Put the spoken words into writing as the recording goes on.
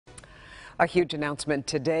A huge announcement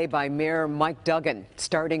today by Mayor Mike Duggan.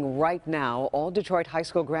 Starting right now, all Detroit high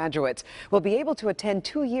school graduates will be able to attend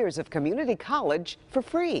 2 years of community college for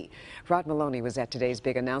free. Rod Maloney was at today's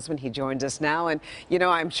big announcement. He joins us now. And, you know,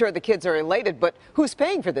 I'm sure the kids are elated, but who's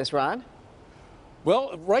paying for this, Rod?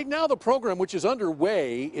 Well, right now the program, which is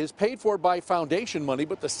underway, is paid for by foundation money,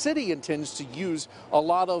 but the city intends to use a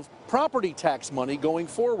lot of property tax money going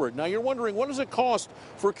forward. Now you're wondering, what does it cost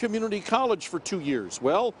for community college for 2 years?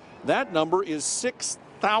 Well, that number is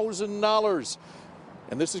 $6,000.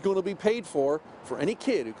 And this is going to be paid for any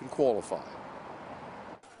kid who can qualify.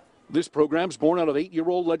 This program's born out of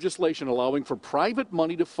 8-year-old legislation allowing for private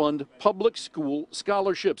money to fund public school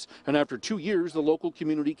scholarships. And after 2 years, the local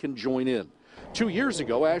community can join in. 2 years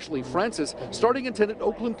ago, Ashley Francis attended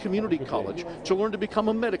Oakland Community College to learn to become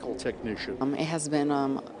a medical technician. It has been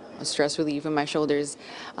a stress relief on my shoulders.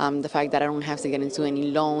 The fact that I don't have to get into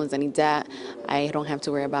any loans, any debt. I don't have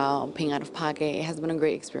to worry about paying out of pocket. It has been a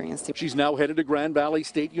great experience. She's now headed to Grand Valley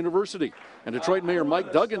State University. And Detroit Mayor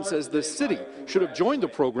Mike Duggan says the city should have joined the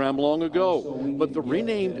program long ago. But the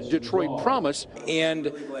renamed Detroit Promise. And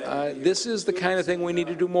this is the kind of thing we need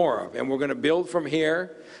to do more of. And we're going to build from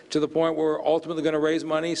here to the point where we're ultimately going to raise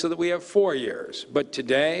money so that we have 4 years. But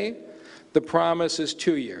today, the promise is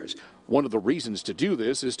 2 years. One of the reasons to do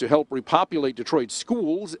this is to help repopulate Detroit's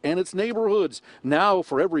schools and its neighborhoods. Now,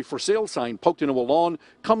 for every for sale sign poked into a lawn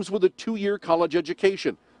comes with a 2-year college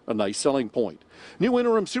education, a nice selling point. New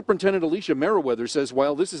interim superintendent Alicia Meriwether says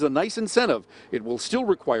while this is a nice incentive, it will still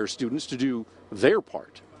require students to do their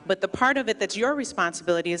part. But the part of it that's your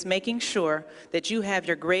responsibility is making sure that you have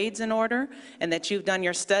your grades in order and that you've done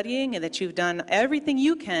your studying and that you've done everything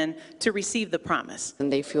you can to receive the promise.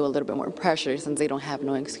 And they feel a little bit more pressure since they don't have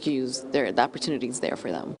no excuse. The opportunity is there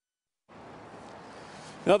for them.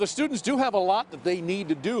 Now, the students do have a lot that they need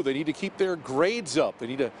to do. They need to keep their grades up. They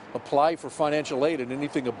need to apply for financial aid, and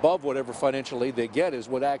anything above whatever financial aid they get is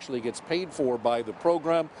what actually gets paid for by the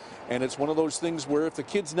program. And it's one of those things where if the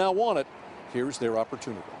kids now want it, here's their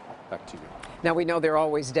opportunity. Back to you. Now, we know there are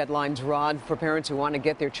always deadlines, Rod, for parents who want to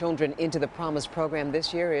get their children into the Promise program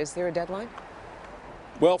this year. Is there a deadline?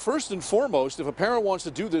 Well, first and foremost, if a parent wants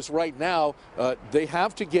to do this right now, they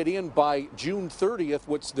have to get in by June 30th,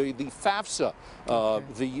 what's the FAFSA,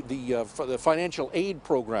 the financial aid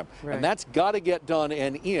program. Right. And that's got to get done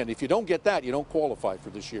and in. If you don't get that, you don't qualify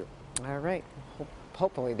for this year. All right.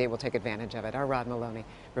 Hopefully they will take advantage of it. Our Rod Maloney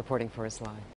reporting for us live.